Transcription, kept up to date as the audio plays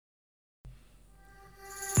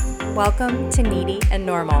Welcome to Needy and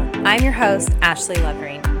Normal. I'm your host, Ashley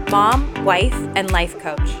Levering, mom, wife, and life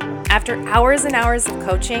coach. After hours and hours of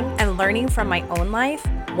coaching and learning from my own life,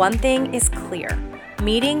 one thing is clear.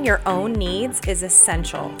 Meeting your own needs is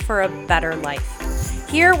essential for a better life.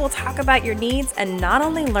 Here, we'll talk about your needs and not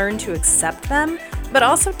only learn to accept them, but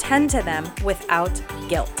also tend to them without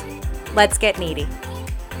guilt. Let's get needy.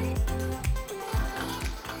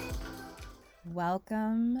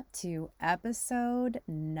 Welcome to episode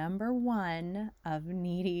number 1 of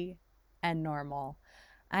Needy and Normal.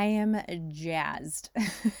 I am jazzed.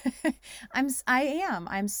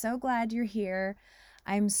 I'm so glad you're here.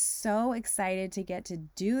 I'm so excited to get to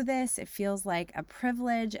do this. It feels like a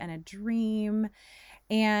privilege and a dream,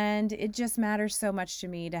 and it just matters so much to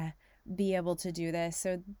me to be able to do this.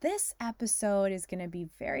 So this episode is going to be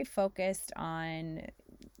very focused on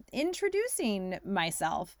introducing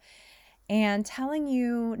myself and telling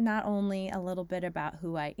you not only a little bit about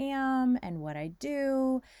who I am and what I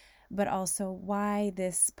do, but also why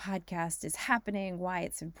this podcast is happening, why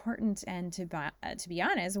it's important, and to be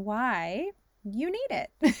honest, why you need it.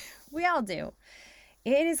 We all do.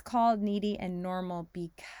 It is called Needy and Normal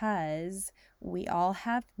because we all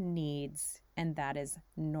have needs, and that is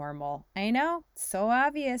normal. I know, so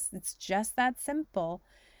obvious. It's just that simple.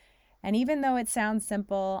 And even though it sounds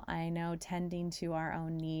simple, I know tending to our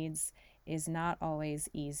own needs is not always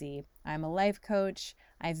easy. I'm a life coach.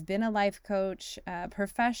 I've been a life coach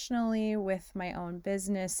professionally with my own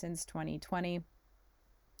business since 2020.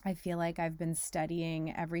 I feel like I've been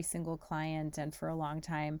studying every single client, and for a long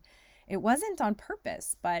time, it wasn't on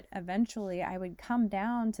purpose, but eventually I would come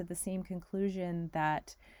down to the same conclusion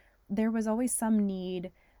that there was always some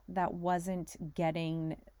need that wasn't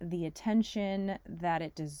getting the attention that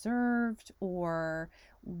it deserved, or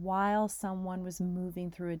while someone was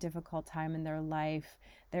moving through a difficult time in their life,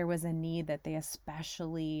 there was a need that they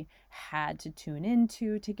especially had to tune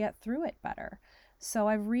into to get through it better. So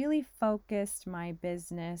I've really focused my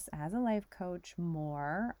business as a life coach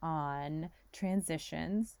more on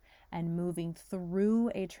transitions and moving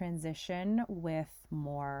through a transition with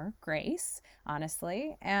more grace,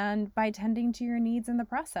 honestly, and by tending to your needs in the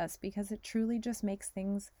process, because it truly just makes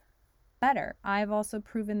things better. I've also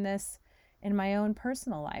proven this in my own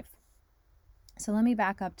personal life. So let me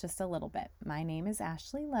back up just a little bit. My name is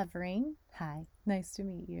Ashley Levering. Hi, nice to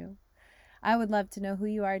meet you. I would love to know who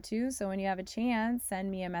you are too. So when you have a chance, send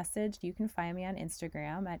me a message. You can find me on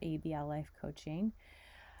Instagram at ABL Life Coaching.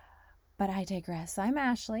 But I digress. I'm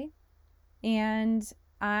Ashley, and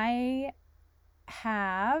I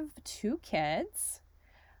have 2 kids.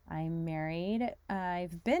 I'm married.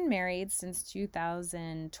 I've been married since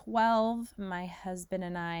 2012. My husband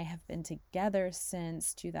and I have been together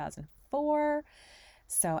since 2004.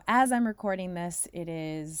 So as I'm recording this, it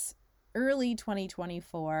is early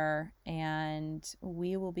 2024, and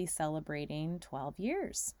we will be celebrating 12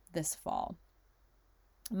 years this fall.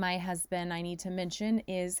 My husband, I need to mention,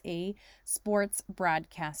 is a sports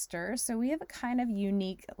broadcaster, so we have a kind of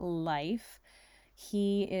unique life.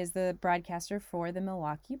 He is the broadcaster for the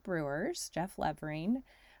Milwaukee Brewers, Jeff Levering.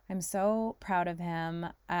 I'm so proud of him.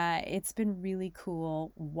 It's been really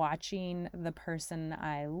cool watching the person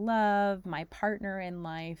I love, my partner in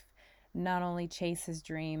life, not only chase his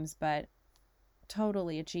dreams, but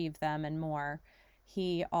totally achieve them and more.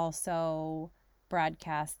 He also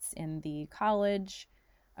broadcasts in the college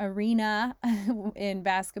arena in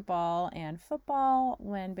basketball and football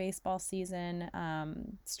when baseball season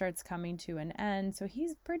starts coming to an end. So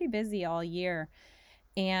he's pretty busy all year.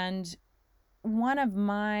 And one of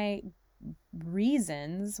my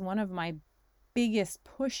biggest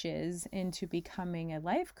pushes into becoming a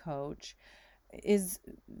life coach is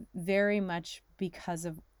very much because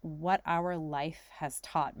of what our life has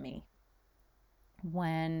taught me.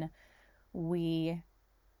 When we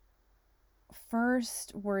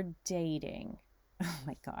first were dating, oh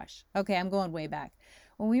my gosh, okay, I'm going way back.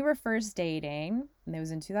 When we were first dating, and it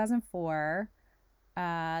was in 2004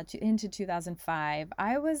 into 2005,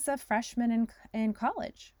 I was a freshman in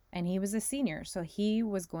college, and he was a senior. So he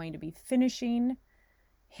was going to be finishing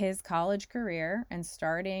his college career and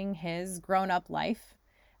starting his grown-up life,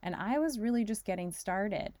 and I was really just getting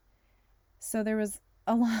started. So there was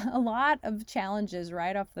a lot of challenges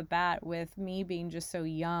right off the bat with me being just so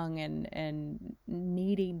young and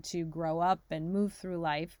needing to grow up and move through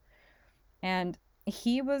life. And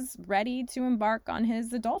he was ready to embark on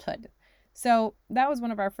his adulthood. So that was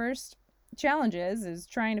one of our first challenges, is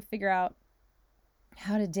trying to figure out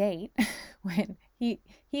how to date when he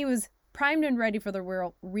was primed and ready for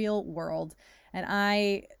the real world, and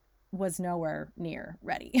I was nowhere near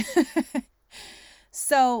ready.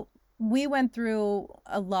 So we went through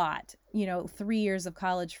a lot, 3 years of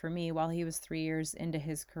college for me while he was 3 years into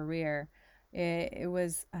his career. It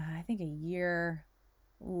was, I think, a year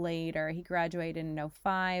later. He graduated in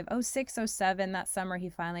 05, 06, 07. That summer, he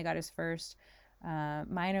finally got his first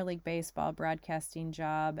minor league baseball broadcasting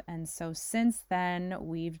job. And so since then,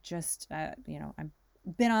 we've just, I've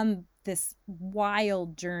been on this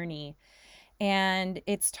wild journey. And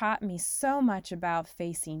it's taught me so much about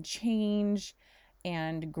facing change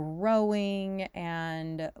and growing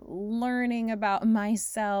and learning about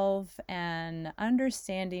myself and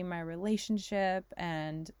understanding my relationship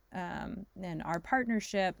and our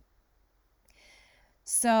partnership.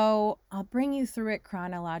 So I'll bring you through it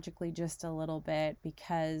chronologically just a little bit,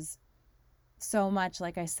 because so much,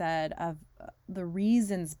 like I said, of the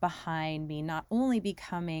reasons behind me not only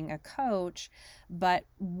becoming a coach, but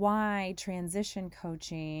why transition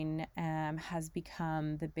coaching has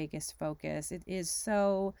become the biggest focus. It is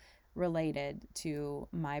so related to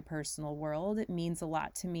my personal world. It means a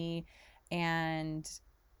lot to me, and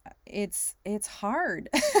it's hard.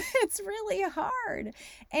 It's really hard.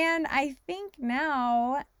 And I think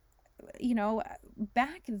now,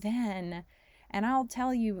 back then, and I'll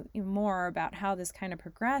tell you more about how this kind of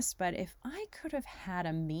progressed, but if I could have had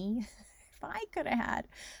if I could have had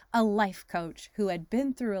a life coach who had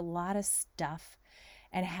been through a lot of stuff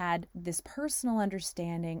and had this personal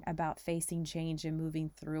understanding about facing change and moving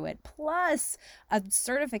through it, plus a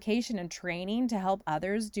certification and training to help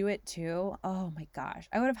others do it too, oh my gosh,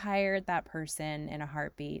 I would have hired that person in a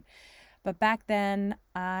heartbeat. But back then,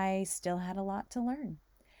 I still had a lot to learn.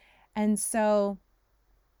 And so,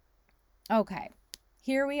 okay,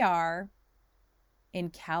 here we are in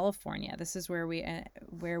California. This is where we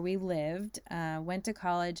lived. Went to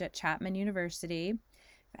college at Chapman University.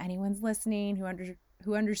 If anyone's listening who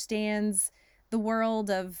understands the world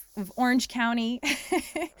of Orange County,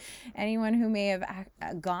 anyone who may have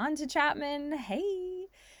gone to Chapman, hey.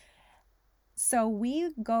 So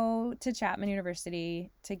we go to Chapman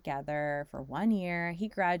University together for 1 year. He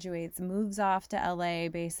graduates, moves off to LA,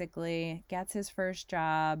 basically, gets his first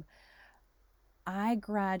job. I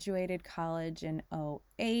graduated college in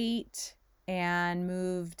 08 and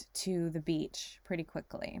moved to the beach pretty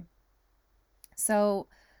quickly. So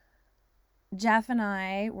Jeff and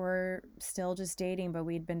I were still just dating, but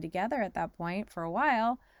we'd been together at that point for a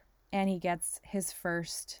while. And he gets his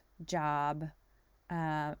first job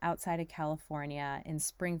outside of California in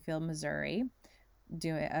Springfield, Missouri,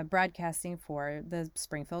 doing broadcasting for the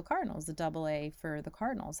Springfield Cardinals, the AA for the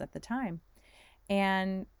Cardinals at the time.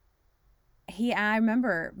 And I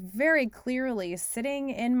remember very clearly sitting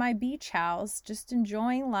in my beach house, just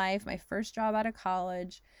enjoying life, my first job out of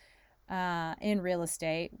college, in real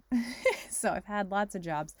estate. So I've had lots of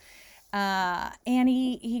jobs. And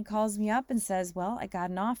he calls me up and says, well, I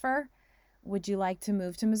got an offer. Would you like to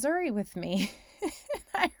move to Missouri with me?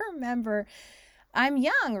 I remember, I'm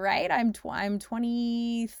young, right? I'm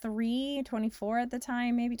 23, 24 at the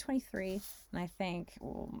time, maybe 23. And I think,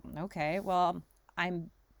 okay, well, I'm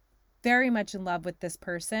very much in love with this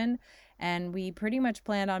person, and we pretty much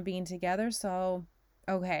planned on being together. So,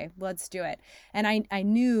 okay, let's do it. And I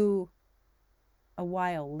knew a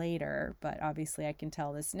while later, but obviously I can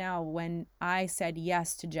tell this now, when I said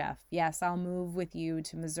yes to Jeff, yes, I'll move with you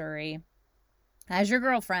to Missouri as your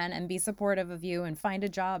girlfriend and be supportive of you and find a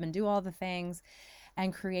job and do all the things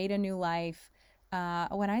and create a new life.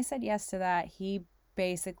 When I said yes to that, he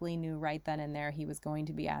basically knew right then and there he was going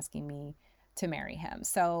to be asking me to marry him.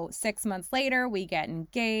 So 6 months later, we get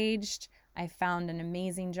engaged. I found an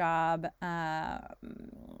amazing job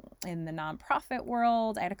in the nonprofit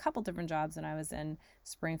world. I had a couple different jobs when I was in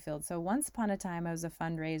Springfield. So once upon a time, I was a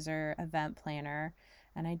fundraiser event planner,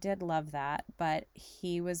 and I did love that. But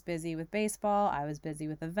he was busy with baseball. I was busy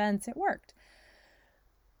with events. It worked.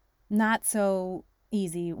 Not so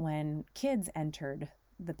easy when kids entered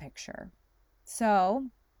the picture. So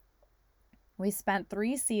we spent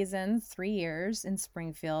 3 seasons, 3 years in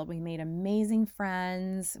Springfield. We made amazing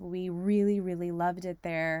friends. We really, really loved it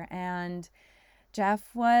there. And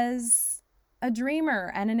Jeff was a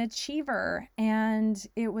dreamer and an achiever. And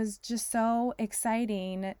it was just so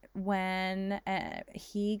exciting when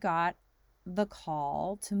he got the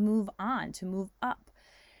call to move on, to move up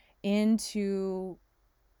into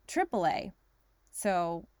AAA.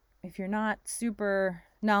 So if you're not super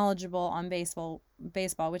knowledgeable on baseball,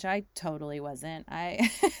 which I totally wasn't,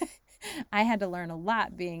 I I had to learn a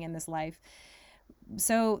lot being in this life.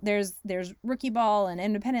 So there's rookie ball and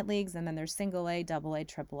independent leagues, and then there's single A, double A,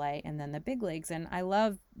 triple A, and then the big leagues. And I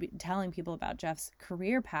love telling people about Jeff's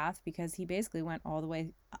career path, because he basically went all the way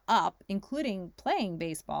up, including playing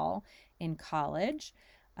baseball in college.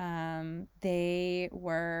 They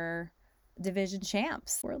were division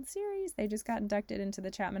champs, World Series. They just got inducted into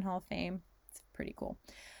the Chapman Hall of Fame. It's pretty cool.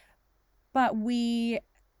 But we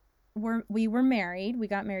were married. We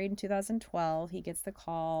got married in 2012. He gets the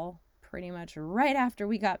call pretty much right after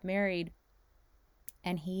we got married,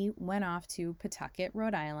 and he went off to Pawtucket,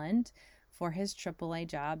 Rhode Island for his AAA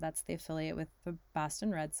job. That's the affiliate with the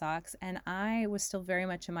Boston Red Sox. And I was still very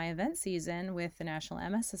much in my event season with the National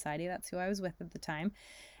MS Society. That's who I was with at the time.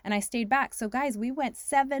 And I stayed back. So, guys, we went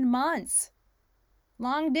 7 months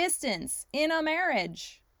long distance in a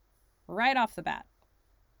marriage right off the bat,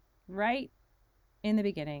 right in the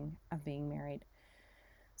beginning of being married.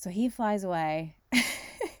 So he flies away.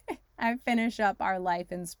 I finish up our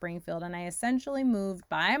life in Springfield, and I essentially moved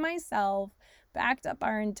by myself, packed up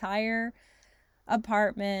our entire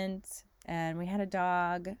apartment, and we had a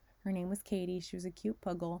dog. Her name was Katie. She was a cute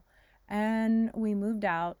puggle. And we moved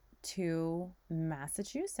out to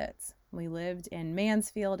Massachusetts. We lived in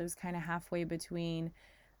Mansfield. It was kind of halfway between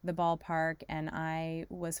the ballpark, and I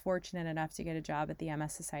was fortunate enough to get a job at the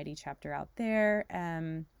MS Society chapter out there,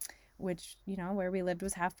 which, where we lived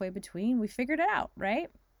was halfway between. We figured it out, right?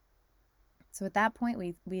 So at that point,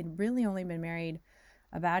 we had really only been married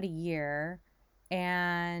about a year,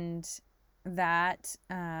 and that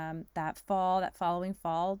following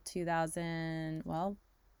fall,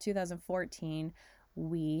 2014,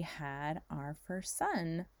 we had our first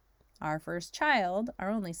son, our first child, our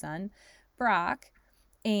only son, Brock,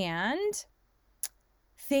 and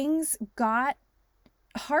things got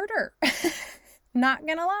harder. Not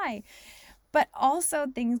gonna lie. But also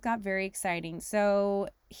things got very exciting. So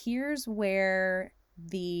here's where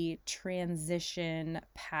the transition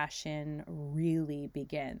passion really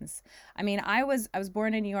begins. I mean, I was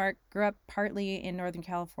born in New York, grew up partly in Northern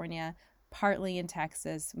California, partly in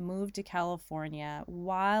Texas, moved to California.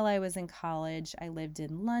 While I was in college, I lived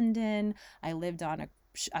in London. I lived on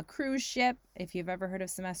a cruise ship, if you've ever heard of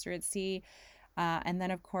Semester at Sea. And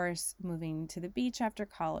then, of course, moving to the beach after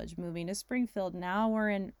college, moving to Springfield. Now we're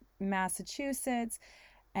in Massachusetts,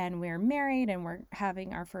 and we're married, and we're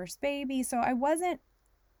having our first baby. So I wasn't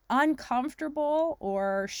uncomfortable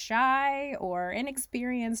or shy or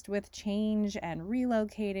inexperienced with change and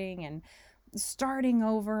relocating and starting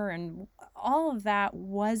over, and all of that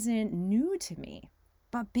wasn't new to me.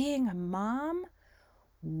 But being a mom,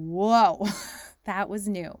 whoa, that was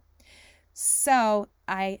new. So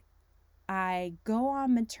I go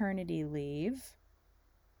on maternity leave,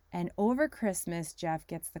 and over Christmas, Jeff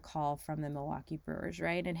gets the call from the Milwaukee Brewers,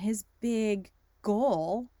 right? And his big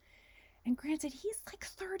goal, and granted, he's like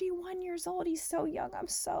 31 years old. He's so young.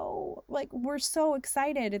 We're so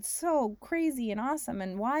excited. It's so crazy and awesome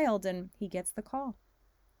and wild. And he gets the call.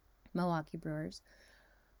 Milwaukee Brewers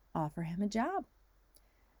offer him a job.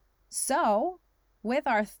 So with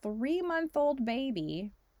our 3-month-old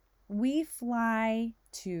baby, we fly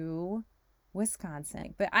to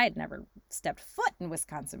Wisconsin. But I had never stepped foot in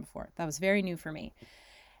Wisconsin before. That was very new for me.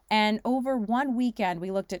 And over one weekend, we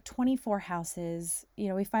looked at 24 houses.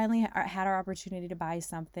 We finally had our opportunity to buy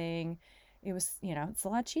something. It was, it's a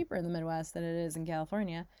lot cheaper in the Midwest than it is in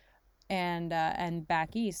California, and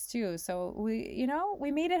back east too. So we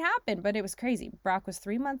made it happen, but it was crazy. Brock was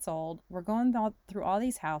 3 months old. We're going through all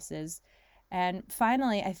these houses. And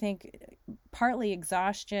finally, I think partly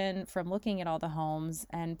exhaustion from looking at all the homes,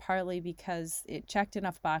 and partly because it checked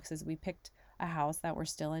enough boxes, we picked a house that we're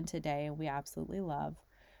still in today and we absolutely love.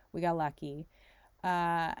 We got lucky.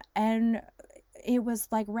 And it was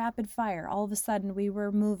like rapid fire. All of a sudden, we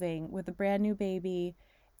were moving with a brand new baby,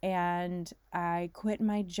 and I quit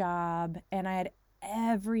my job, and I had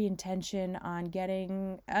every intention on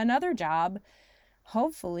getting another job,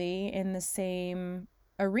 hopefully in the same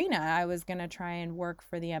arena. I was going to try and work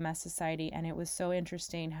for the MS Society, and it was so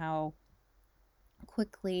interesting how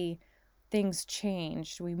quickly things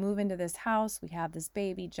changed. We move into this house, we have this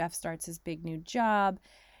baby, Jeff starts his big new job,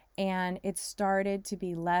 and it started to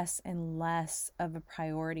be less and less of a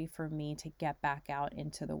priority for me to get back out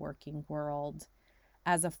into the working world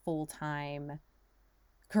as a full-time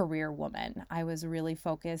career woman. I was really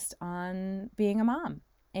focused on being a mom,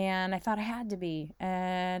 and I thought I had to be,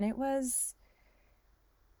 and it was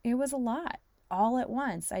a lot all at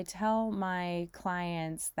once. I tell my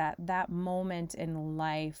clients that moment in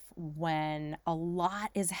life when a lot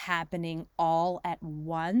is happening all at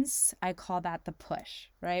once, I call that the push,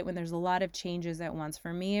 right? When there's a lot of changes at once.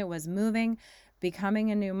 For me, it was moving, becoming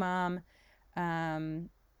a new mom, and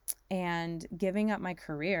giving up my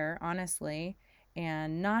career, honestly,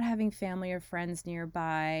 and not having family or friends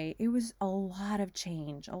nearby. It was a lot of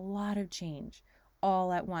change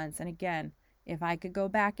all at once. And again, if I could go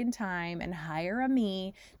back in time and hire a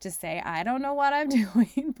me to say, I don't know what I'm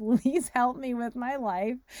doing, please help me with my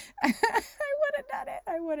life, I would have done it.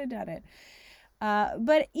 I would have done it.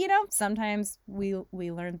 But sometimes we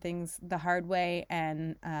learn things the hard way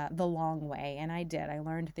and the long way, and I did. I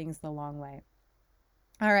learned things the long way.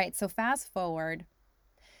 All right, so fast forward,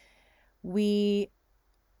 we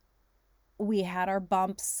had our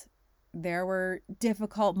bumps. There were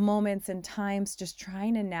difficult moments and times just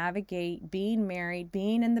trying to navigate being married,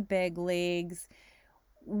 being in the big leagues.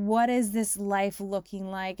 What is this life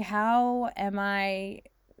looking like? How am I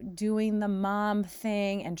doing the mom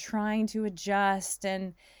thing and trying to adjust?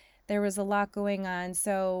 And there was a lot going on.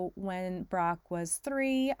 So when Brock was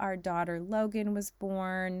 3, our daughter Logan was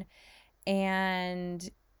born, and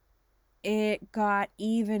it got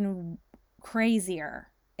even crazier.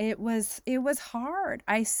 It was hard.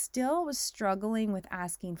 I still was struggling with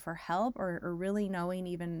asking for help, or really knowing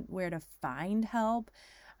even where to find help.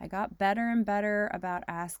 I got better and better about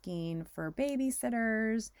asking for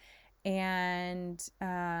babysitters, and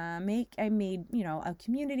I made a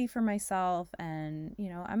community for myself. And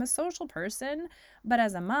I'm a social person, but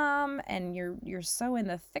as a mom, and you're so in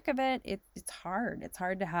the thick of it, it's hard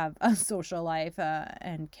to have a social life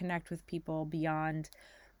and connect with people beyond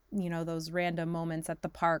those random moments at the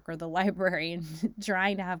park or the library, and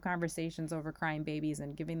trying to have conversations over crying babies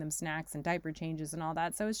and giving them snacks and diaper changes and all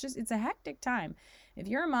that. So it's a hectic time. If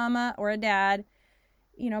you're a mama or a dad,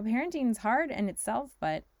 parenting is hard in itself,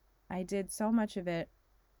 but I did so much of it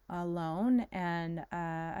alone, and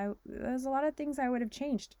there's a lot of things I would have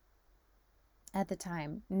changed at the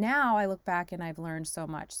time. Now I look back and I've learned so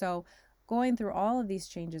much. So going through all of these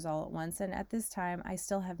changes all at once, and at this time I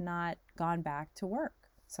still have not gone back to work.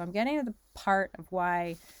 So I'm getting to the part of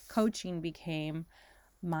why coaching became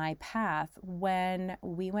my path. When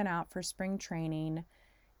we went out for spring training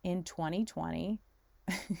in 2020,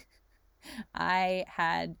 I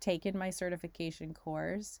had taken my certification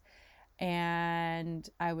course and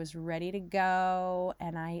I was ready to go.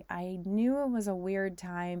 And I knew it was a weird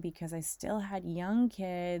time because I still had young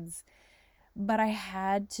kids, but I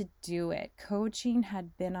had to do it. Coaching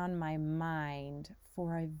had been on my mind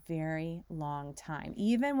for a very long time.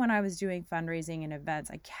 Even when I was doing fundraising and events,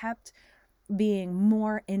 I kept being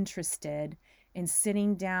more interested in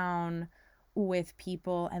sitting down with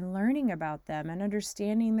people and learning about them and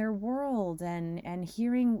understanding their world, and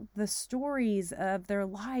hearing the stories of their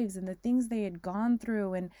lives and the things they had gone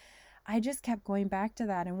through. And I just kept going back to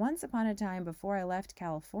that. And once upon a time, before I left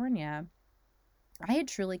California, I had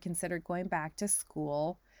truly considered going back to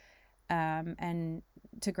school, and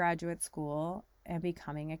to graduate school, and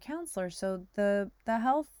becoming a counselor. So the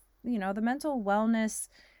health, the mental wellness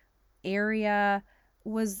area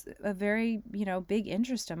was a very, big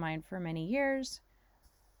interest of mine for many years.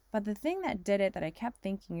 But the thing that did it, that I kept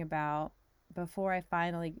thinking about before I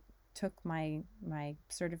finally took my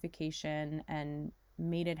certification and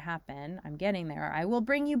made it happen, I'm getting there. I will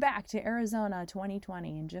bring you back to Arizona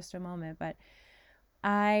 2020 in just a moment, but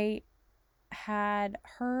I had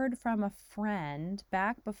heard from a friend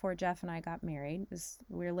back before Jeff and I got married.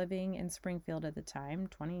 We were living in Springfield at the time,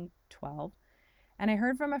 2012. And I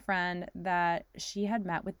heard from a friend that she had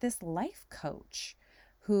met with this life coach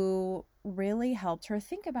who really helped her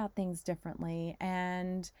think about things differently.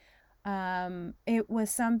 And it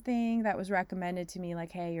was something that was recommended to me,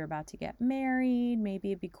 like, hey, you're about to get married. Maybe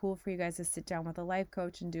it'd be cool for you guys to sit down with a life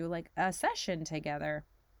coach and do like a session together.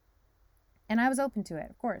 And I was open to it,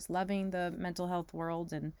 of course, loving the mental health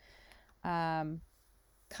world, and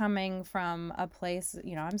coming from a place,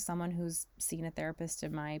 I'm someone who's seen a therapist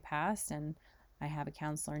in my past, and I have a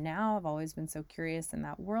counselor now. I've always been so curious in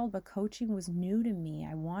that world, but coaching was new to me.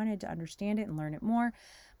 I wanted to understand it and learn it more,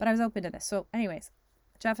 but I was open to this. So anyways,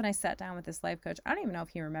 Jeff and I sat down with this life coach. I don't even know if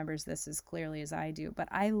he remembers this as clearly as I do, but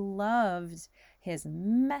I loved his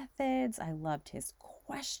methods. I loved his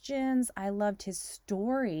questions. I loved his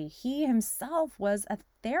story. He himself was a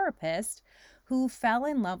therapist who fell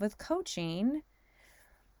in love with coaching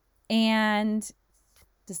and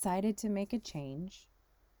decided to make a change.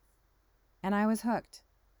 And I was hooked.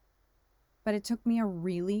 But it took me a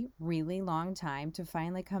really, really long time to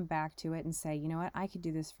finally come back to it and say, you know what, I could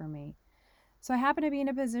do this for me. So I happened to be in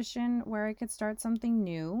a position where I could start something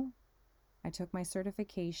new. I took my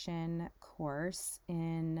certification course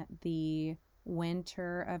in the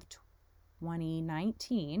winter of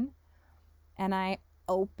 2019, and I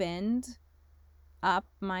opened up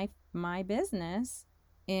my business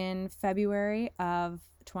in February of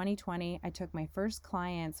 2020. I took my first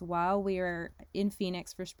clients while we were in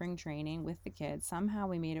Phoenix for spring training with the kids. Somehow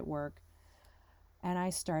we made it work, and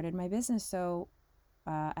I started my business. So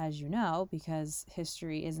as you know, because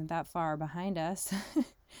history isn't that far behind us,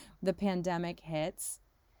 the pandemic hits.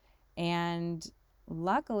 And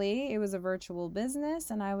luckily, it was a virtual business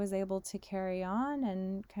and I was able to carry on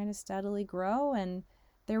and kind of steadily grow. And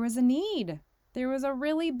there was a need. There was a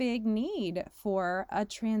really big need for a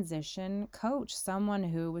transition coach, someone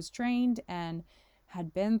who was trained and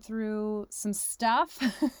had been through some stuff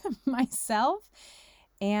myself.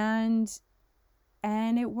 And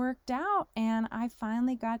it worked out. And I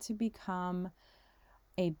finally got to become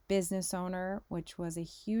a business owner, which was a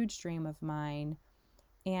huge dream of mine.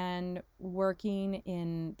 And working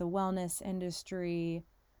in the wellness industry,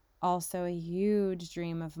 also a huge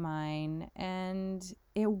dream of mine. And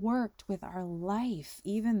it worked with our life,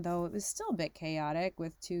 even though it was still a bit chaotic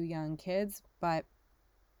with 2 young kids. But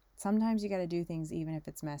sometimes you got to do things even if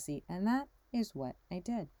it's messy. And that is what I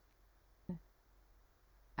did.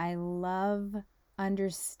 I love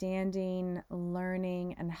understanding,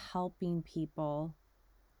 learning, and helping people.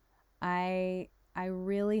 I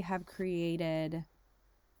really have created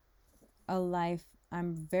a life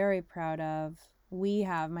I'm very proud of. We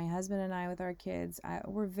have, my husband and I with our kids,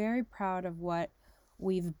 we're very proud of what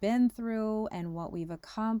we've been through and what we've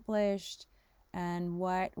accomplished and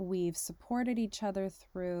what we've supported each other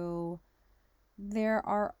through. There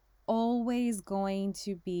are always going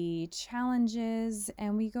to be challenges,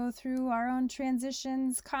 and we go through our own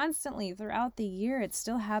transitions constantly throughout the year. It's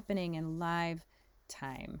still happening in live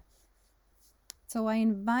time. So I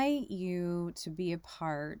invite you to be a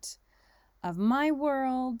part of my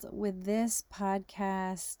world with this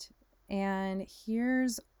podcast. And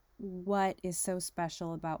here's what is so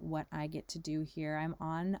special about what I get to do here. I'm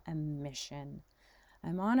on a mission.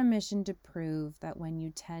 I'm on a mission to prove that when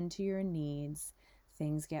you tend to your needs,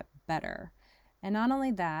 things get better. And not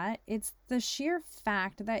only that, it's the sheer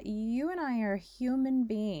fact that you and I are human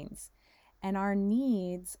beings and our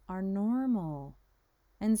needs are normal.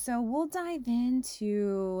 And so we'll dive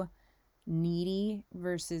into needy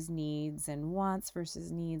versus needs and wants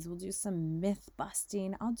versus needs. We'll do some myth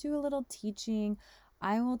busting. I'll do a little teaching.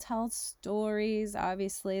 I will tell stories.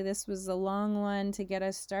 Obviously, this was a long one to get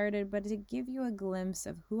us started, but to give you a glimpse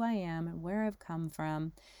of who I am and where I've come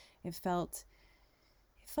from, it felt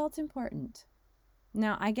important.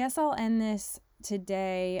 Now, I guess I'll end this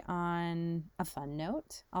today on a fun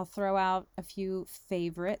note. I'll throw out a few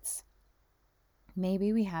favorites.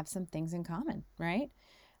 Maybe we have some things in common, right?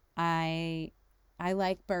 I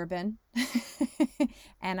like bourbon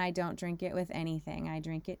and I don't drink it with anything. I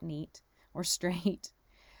drink it neat or straight.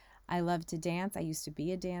 I love to dance. I used to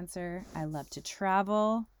be a dancer. I love to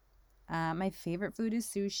travel. My favorite food is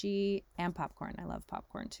sushi and popcorn. I love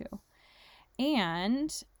popcorn too.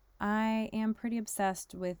 And I am pretty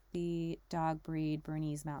obsessed with the dog breed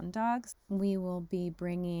Bernese Mountain Dogs. We will be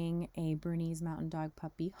bringing a Bernese Mountain Dog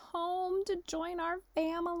puppy home to join our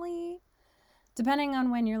family. Depending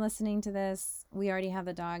on when you're listening to this, we already have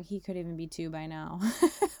the dog. He could even be 2 by now.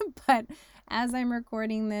 But as I'm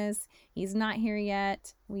recording this, he's not here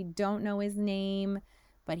yet. We don't know his name,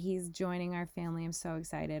 but he's joining our family. I'm so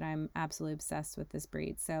excited. I'm absolutely obsessed with this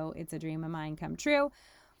breed. So it's a dream of mine come true.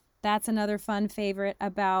 That's another fun favorite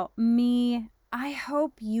about me. I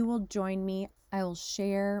hope you will join me. I will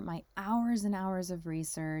share my hours and hours of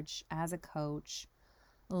research as a coach,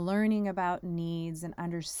 learning about needs and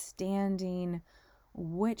understanding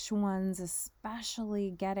which ones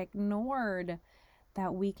especially get ignored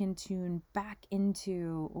that we can tune back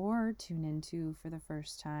into or tune into for the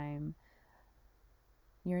first time.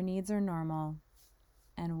 Your needs are normal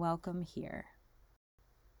and welcome here.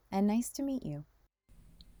 And nice to meet you.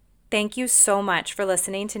 Thank you so much for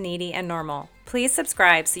listening to Needy and Normal. Please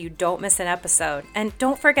subscribe so you don't miss an episode. And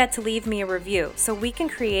don't forget to leave me a review so we can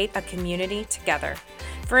create a community together.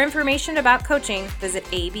 For information about coaching, visit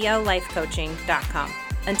ablifecoaching.com.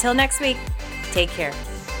 Until next week, take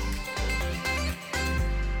care.